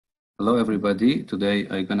Hello, everybody. Today,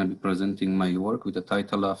 I'm going to be presenting my work with the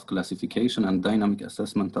title of Classification and Dynamic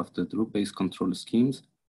Assessment of the Droop-Based Control Schemes,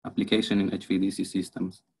 Application in HVDC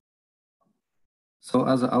Systems. So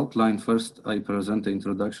as an outline, first, I present the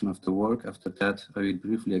introduction of the work. After that, I will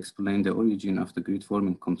briefly explain the origin of the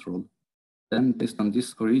grid-forming control. Then, based on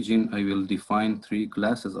this origin, I will define three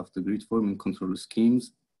classes of the grid-forming control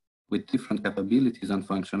schemes with different capabilities and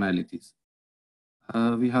functionalities.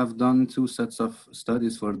 We have done two sets of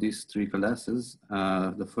studies for these three classes.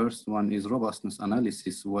 The first one is robustness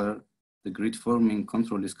analysis, where the grid forming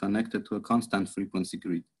control is connected to a constant frequency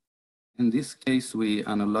grid. In this case, we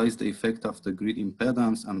analyze the effect of the grid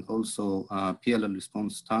impedance and also PLL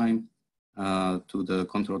response time to the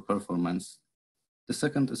control performance. The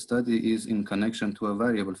second study is in connection to a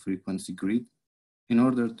variable frequency grid in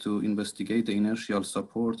order to investigate the inertial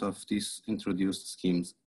support of these introduced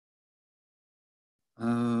schemes.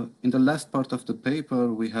 In the last part of the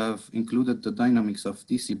paper, we have included the dynamics of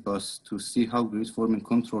DC bus to see how grid forming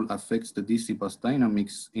control affects the DC bus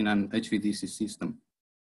dynamics in an HVDC system.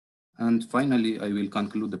 And finally, I will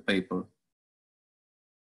conclude the paper.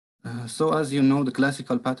 So as you know, the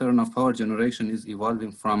classical pattern of power generation is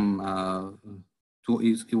evolving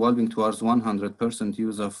towards 100%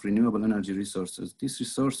 use of renewable energy resources. These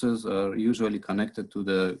resources are usually connected to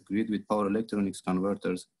the grid with power electronics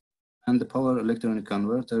converters. And the power electronic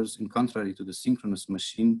converters, in contrary to the synchronous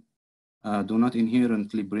machine, do not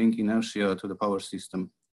inherently bring inertia to the power system.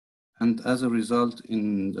 And as a result,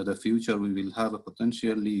 in the future, we will have a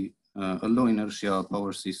potentially a low inertia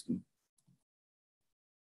power system.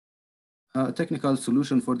 A technical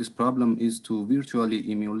solution for this problem is to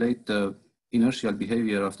virtually emulate the inertial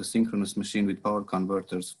behavior of the synchronous machine with power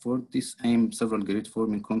converters. For this aim, several grid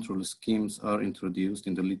forming control schemes are introduced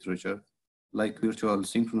in the literature, like virtual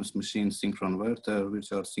synchronous machine, synchronverter,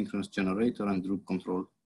 virtual synchronous generator, and droop control.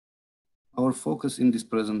 Our focus in this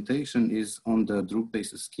presentation is on the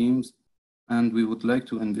droop-based schemes, and we would like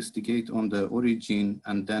to investigate on the origin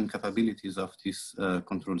and then capabilities of these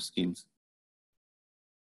control schemes.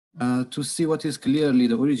 To see what is clearly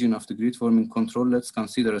the origin of the grid-forming control, let's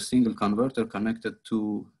consider a single converter connected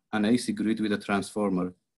to an AC grid with a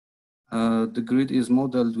transformer. The grid is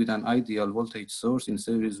modeled with an ideal voltage source in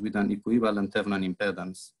series with an equivalent Thevenin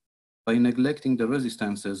impedance. By neglecting the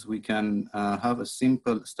resistances, we can have a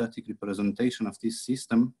simple static representation of this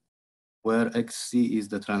system where XC is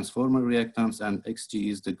the transformer reactance and XG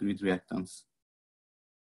is the grid reactance.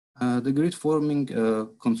 The grid forming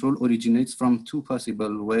control originates from two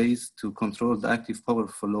possible ways to control the active power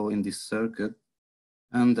flow in this circuit.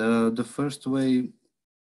 And in the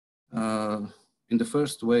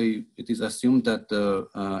first way, it is assumed that the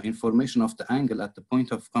information of the angle at the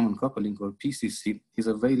point of common coupling, or PCC, is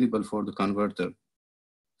available for the converter.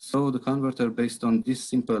 So the converter, based on this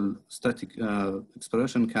simple static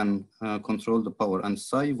expression, can control the power. And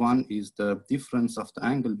psi1 is the difference of the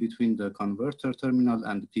angle between the converter terminal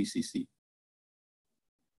and the PCC.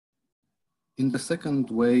 In the second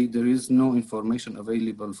way, there is no information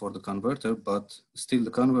available for the converter, but still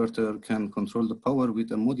the converter can control the power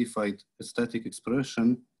with a modified static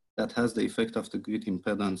expression that has the effect of the grid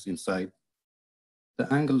impedance inside.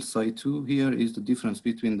 The angle psi2 here is the difference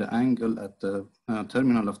between the angle at the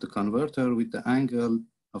terminal of the converter with the angle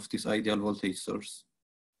of this ideal voltage source.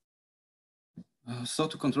 So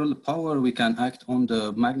to control the power, we can act on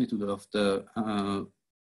the magnitude of the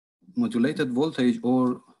modulated voltage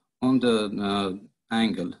or on the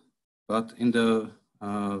angle, but in the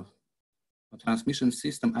transmission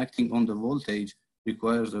system, acting on the voltage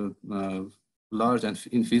requires a large and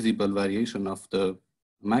invisible variation of the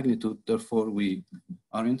magnitude. Therefore, we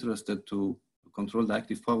are interested to control the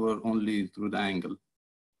active power only through the angle.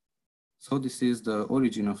 So this is the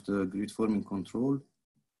origin of the grid forming control.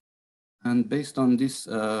 And based on this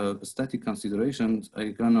static considerations,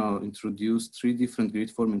 I'm gonna introduce three different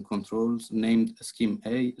grid forming controls named scheme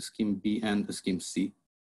A, scheme B, and scheme C.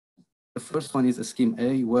 The first one is a scheme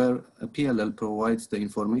A, where a PLL provides the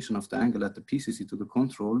information of the angle at the PCC to the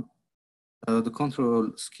control. The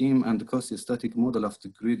control scheme and the quasi-static model of the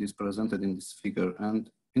grid is presented in this figure.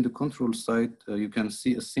 And in the control side, you can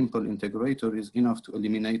see a simple integrator is enough to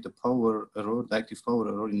eliminate the power error, the active power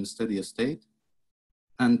error in the steady state.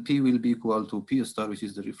 And P will be equal to P star, which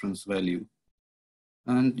is the reference value.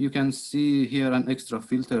 And you can see here an extra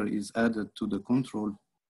filter is added to the control,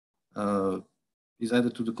 to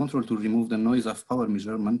remove the noise of power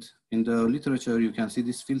measurement. In the literature, you can see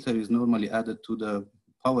this filter is normally added to the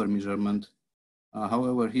power measurement.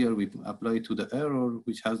 However, here we apply to the error,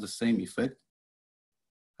 which has the same effect.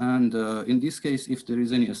 And in this case, if there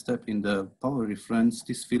is any step in the power reference,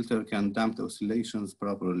 this filter can damp the oscillations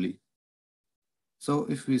properly. So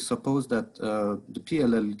if we suppose that the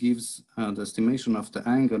PLL gives the estimation of the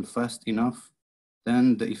angle fast enough,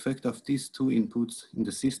 then the effect of these two inputs in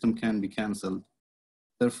the system can be canceled.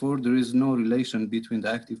 Therefore, there is no relation between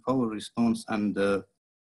the active power response and the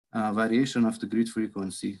variation of the grid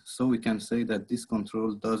frequency. So we can say that this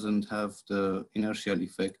control doesn't have the inertial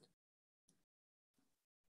effect.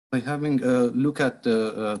 By having a look at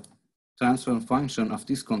the transfer function of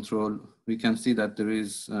this control, we can see that there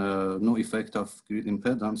is no effect of grid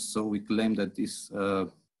impedance. So we claim that this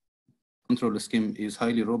control scheme is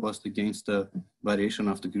highly robust against the variation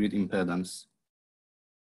of the grid impedance.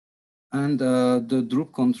 And the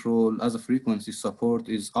droop control as a frequency support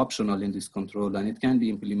is optional in this control, and it can be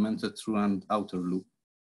implemented through an outer loop.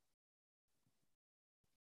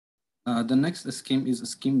 The next scheme is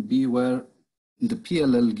scheme B, where the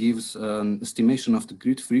PLL gives an estimation of the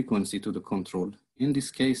grid frequency to the control. In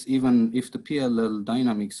this case, even if the PLL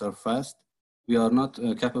dynamics are fast, we are not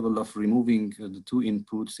capable of removing the two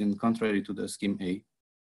inputs, in contrary to the scheme A.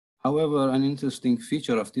 However, an interesting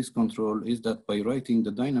feature of this control is that by writing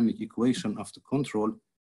the dynamic equation of the control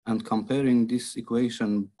and comparing this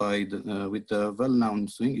equation with the well-known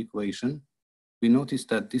swing equation, we notice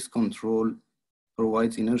that this control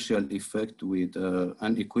provides inertial effect with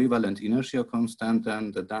an equivalent inertia constant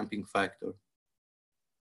and the damping factor.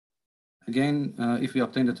 Again, if we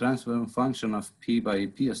obtain the transfer function of P by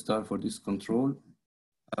P star for this control,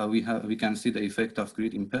 we can see the effect of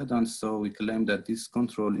grid impedance. So we claim that this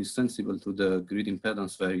control is sensible to the grid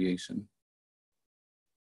impedance variation.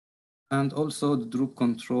 And also the droop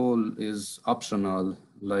control is optional,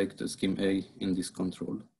 like the scheme A in this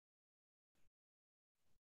control.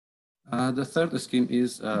 The third scheme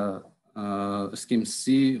is scheme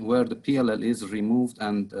C, where the PLL is removed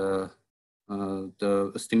and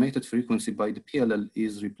the estimated frequency by the PLL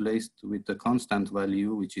is replaced with the constant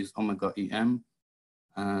value, which is omega EM,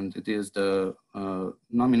 and it is the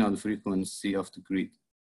nominal frequency of the grid.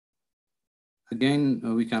 Again,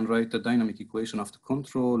 we can write the dynamic equation of the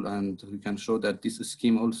control, and we can show that this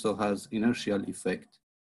scheme also has inertial effect.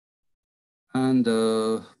 And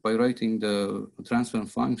by writing the transfer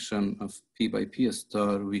function of P by P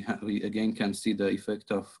star, we again can see the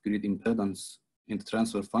effect of grid impedance in the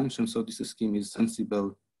transfer function. So this scheme is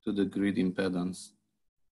sensible to the grid impedance.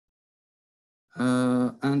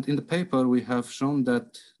 And in the paper, we have shown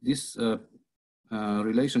that this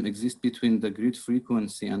relation exists between the grid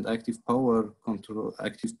frequency and active power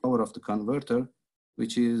of the converter,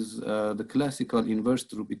 which is the classical inverse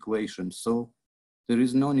droop equation. So there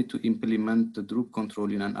is no need to implement the droop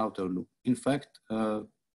control in an outer loop. In fact,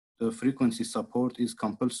 the frequency support is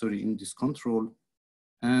compulsory in this control,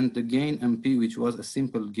 and the gain MP, which was a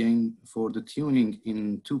simple gain for the tuning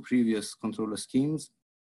in two previous controller schemes,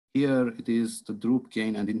 here it is the droop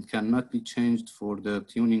gain, and it cannot be changed for the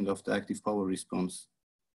tuning of the active power response.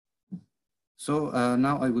 So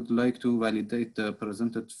now I would like to validate the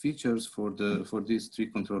presented features for these three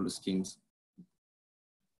controller schemes.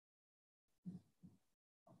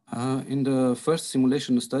 In the first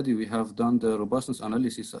simulation study, we have done the robustness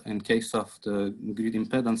analysis in case of the grid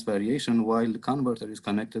impedance variation while the converter is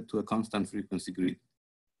connected to a constant frequency grid.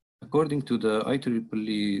 According to the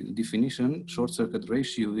IEEE definition, short circuit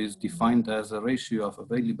ratio is defined as a ratio of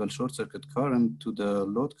available short circuit current to the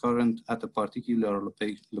load current at a particular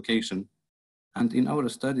location. And in our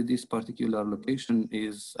study, this particular location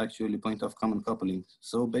is actually point of common coupling.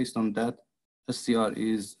 So based on that, SCR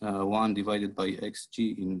is 1 divided by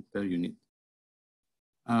XG in per unit.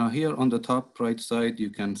 Here on the top right side,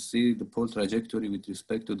 you can see the pole trajectory with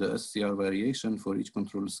respect to the SCR variation for each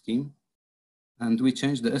control scheme. And we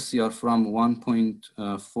changed the SCR from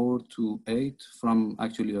 1.4 to 8, from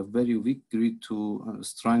actually a very weak grid to a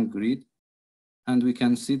strong grid. And we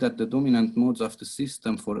can see that the dominant modes of the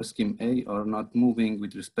system for scheme A are not moving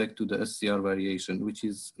with respect to the SCR variation, which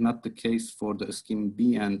is not the case for the scheme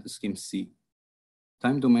B and scheme C.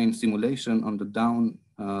 Time domain simulation on the down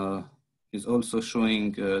is also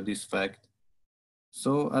showing this fact.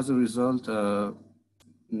 So as a result,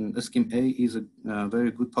 scheme A is a very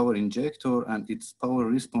good power injector, and its power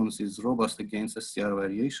response is robust against SCR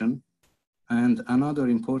variation. And another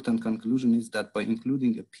important conclusion is that by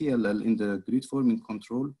including a PLL in the grid forming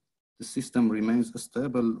control, the system remains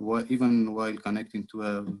stable even while connecting to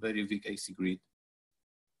a very weak AC grid.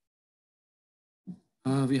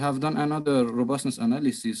 We have done another robustness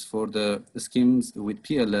analysis for the schemes with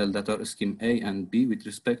PLL that are scheme A and B with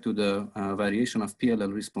respect to the variation of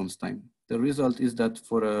PLL response time. The result is that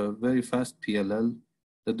for a very fast PLL,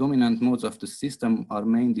 the dominant modes of the system are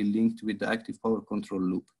mainly linked with the active power control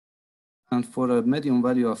loop. And for a medium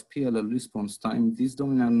value of PLL response time, these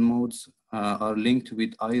dominant modes are linked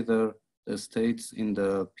with either the states in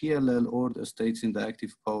the PLL or the states in the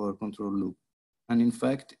active power control loop. And in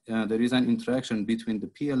fact, there is an interaction between the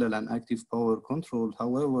PLL and active power control.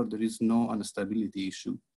 However, there is no instability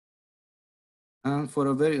issue. And for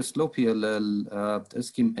a very slow PLL,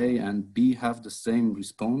 scheme A and B have the same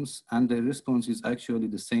response, and the response is actually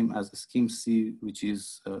the same as scheme C, which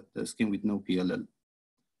is the scheme with no PLL.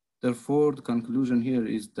 Therefore, the conclusion here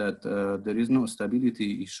is that there is no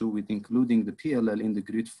stability issue with including the PLL in the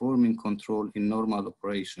grid forming control in normal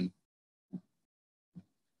operation.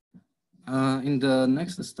 In the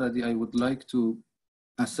next study, I would like to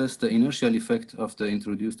assess the inertial effect of the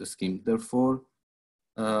introduced scheme. Therefore,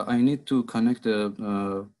 I need to connect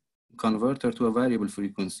a converter to a variable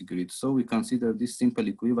frequency grid. So we consider this simple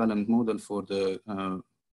equivalent model for the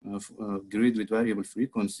grid with variable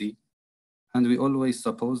frequency. And we always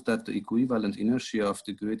suppose that the equivalent inertia of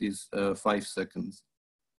the grid is 5 seconds.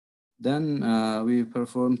 Then we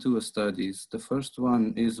perform two studies. The first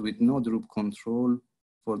one is with no droop control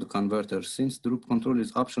for the converter. Since droop control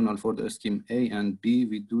is optional for the scheme A and B,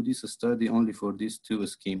 we do this study only for these two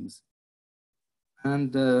schemes.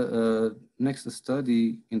 And in the next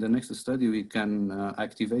study, we can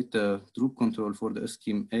activate the droop control for the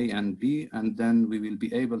scheme A and B, and then we will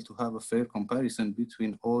be able to have a fair comparison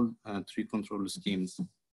between all three control schemes.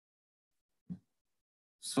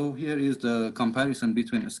 So here is the comparison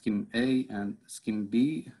between scheme A and scheme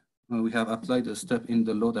B. We have applied a step in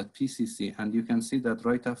the load at PCC, and you can see that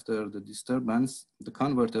right after the disturbance, the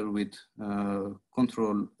converter with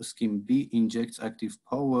control scheme B injects active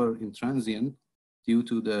power in transient due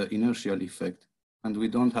to the inertial effect. And we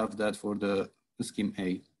don't have that for the scheme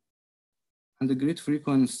A. And the grid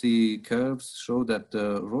frequency curves show that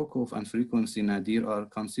the Rokrok and frequency nadir are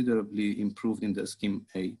considerably improved in the scheme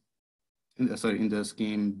A. In the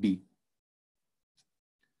scheme B.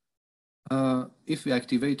 If we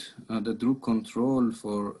activate the droop control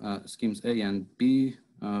for schemes A and B,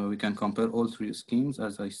 we can compare all three schemes,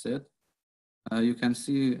 as I said. You can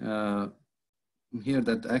see here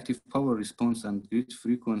that the active power response and grid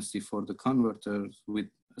frequency for the converters with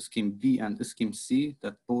scheme B and scheme C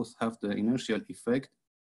that both have the inertial effect,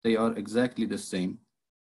 they are exactly the same.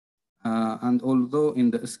 And although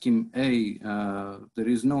in the scheme A, there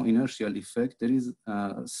is no inertial effect, there is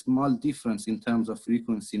a small difference in terms of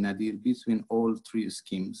frequency nadir between all three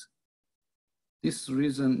schemes.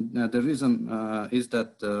 The reason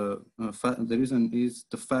is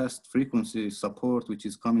the fast frequency support, which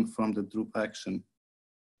is coming from the droop action.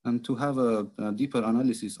 And to have a deeper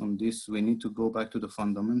analysis on this, we need to go back to the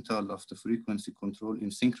fundamental of the frequency control in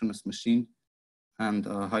synchronous machine and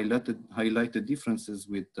highlight the differences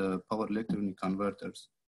with power electronic converters.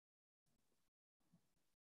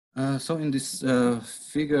 So in this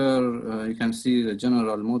figure, you can see the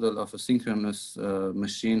general model of a synchronous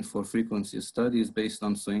machine for frequency studies based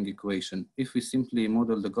on Swing equation. If we simply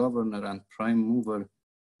model the governor and prime mover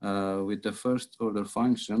with the first order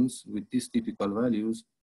functions with these typical values,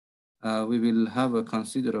 we will have a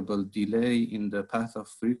considerable delay in the path of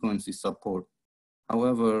frequency support.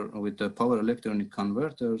 However, with the power electronic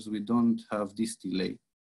converters, we don't have this delay.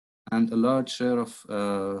 And a large share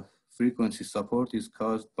of frequency support is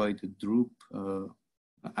caused by the droop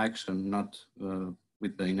action, not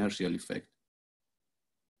with the inertial effect.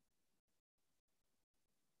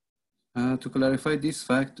 To clarify this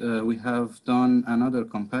fact, we have done another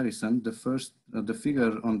comparison. The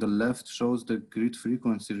figure on the left shows the grid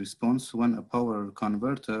frequency response when a power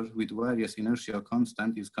converter with various inertia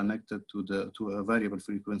constant is connected to a variable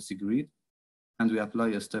frequency grid, and we apply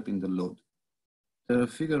a step in the load. The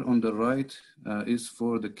figure on the right is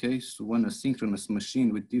for the case when a synchronous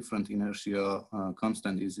machine with different inertia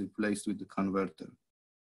constant is replaced with the converter.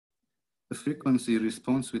 The frequency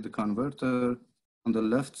response with the converter on the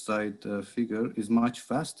left side figure is much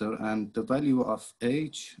faster, and the value of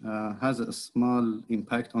H has a small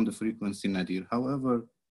impact on the frequency nadir. However,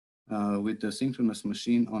 with the synchronous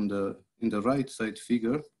machine in the right side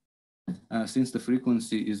figure, since the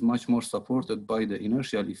frequency is much more supported by the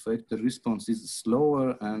inertial effect, the response is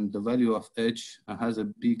slower and the value of H has a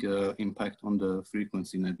big impact on the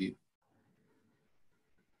frequency nadir.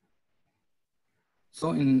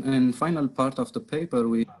 So in final part of the paper,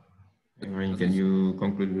 Ebrahim, can you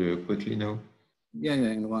conclude quickly now? Yeah,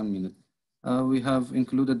 in 1 minute. We have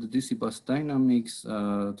included the DC bus dynamics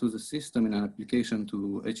to the system in an application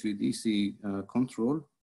to HVDC control.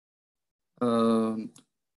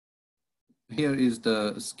 Here is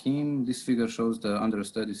the scheme. This figure shows the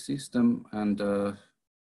understudy system, and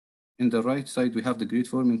in the right side, we have the grid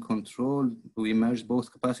forming control. We merge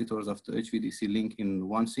both capacitors of the HVDC link in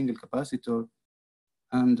one single capacitor.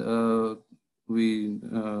 And we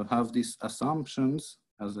have these assumptions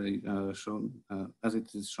as as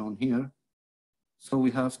it is shown here. So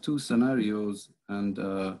we have two scenarios, and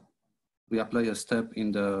we apply a step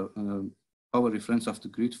in the power reference of the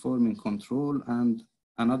grid forming control and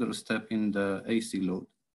another step in the AC load.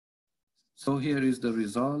 So here is the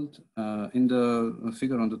result. In the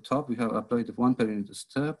figure on the top, we have applied one parameter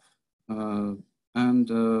step, and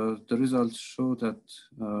the results show that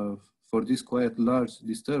for this quite large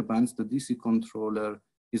disturbance, the DC controller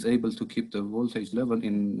is able to keep the voltage level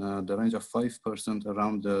in the range of 5%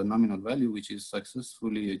 around the nominal value, which is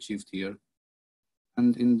successfully achieved here.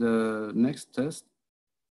 And in the next test,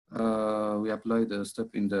 we applied a step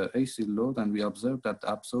in the AC load, and we observed that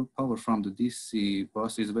the absorbed power from the DC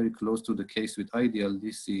bus is very close to the case with ideal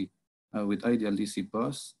DC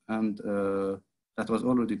bus, and that was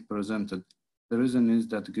already presented. The reason is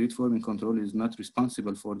that the grid forming control is not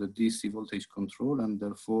responsible for the DC voltage control, and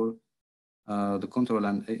therefore the control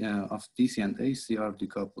of DC and AC are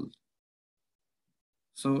decoupled.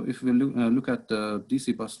 So if we look at the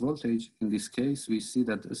DC bus voltage, in this case, we see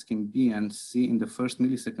that scheme B and C in the first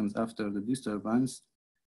milliseconds after the disturbance,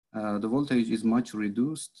 the voltage is much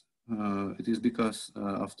reduced. It is because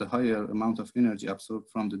of the higher amount of energy absorbed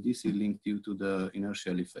from the DC link due to the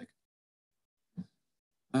inertial effect.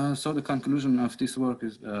 So the conclusion of this work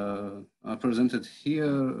is presented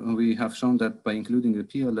here. We have shown that by including the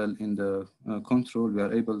PLL in the control, we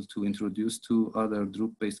are able to introduce two other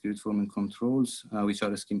Droop-based grid forming controls, which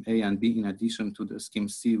are scheme A and B, in addition to the scheme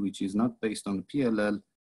C, which is not based on the PLL,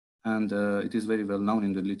 and it is very well known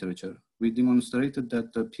in the literature. We demonstrated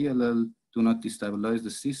that the PLL do not destabilize the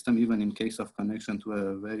system, even in case of connection to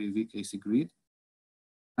a very weak AC grid,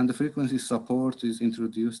 and the frequency support is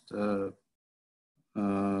introduced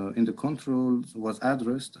in the controls was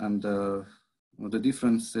addressed, and the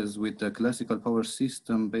differences with the classical power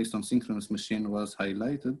system based on synchronous machine was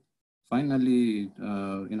highlighted. Finally,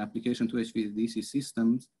 in application to HVDC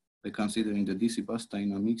systems, by considering the DC bus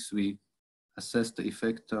dynamics, we assessed the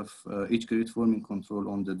effect of each grid forming control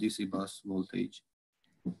on the DC bus voltage.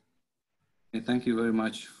 Okay, thank you very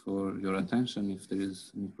much for your attention. If there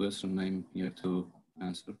is any question, I'm here to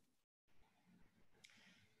answer.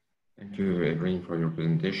 Thank you, Ebrahim, for your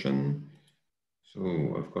presentation. So,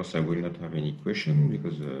 of course, I will not have any question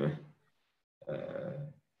because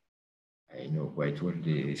I know quite well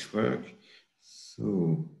this work.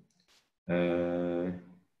 So,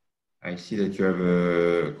 I see that you have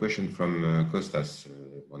a question from Kostas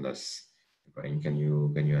Monas. Ebrahim, can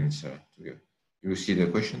you answer to you? Do you see the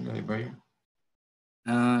question, Ebrahim?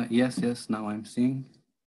 Yes, now I'm seeing.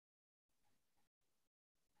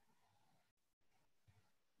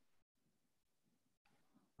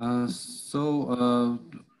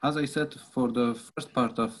 As I said, for the first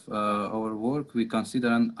part of our work, we consider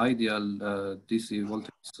an ideal DC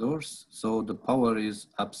voltage source. So the power is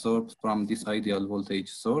absorbed from this ideal voltage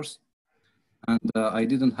source. And I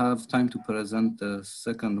didn't have time to present the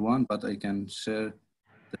second one, but I can share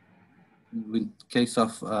with case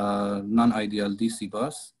of non-ideal DC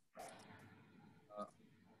bus.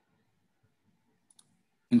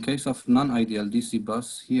 In case of non-ideal DC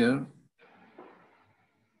bus here,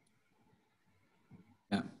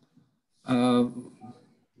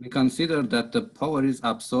 we consider that the power is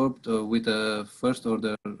absorbed with a first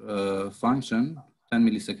order function, 10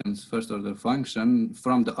 milliseconds first order function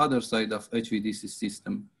from the other side of HVDC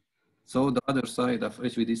system. So the other side of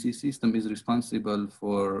HVDC system is responsible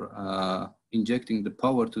for injecting the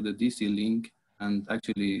power to the DC link and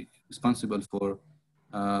actually responsible for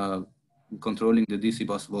controlling the DC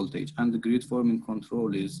bus voltage. And the grid forming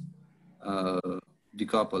control is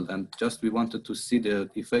decoupled. And just we wanted to see the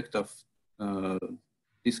effect of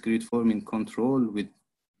this grid forming control with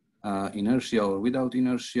inertia or without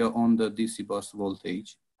inertia on the DC bus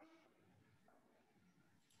voltage.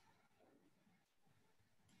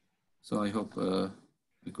 So I hope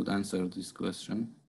we could answer this question.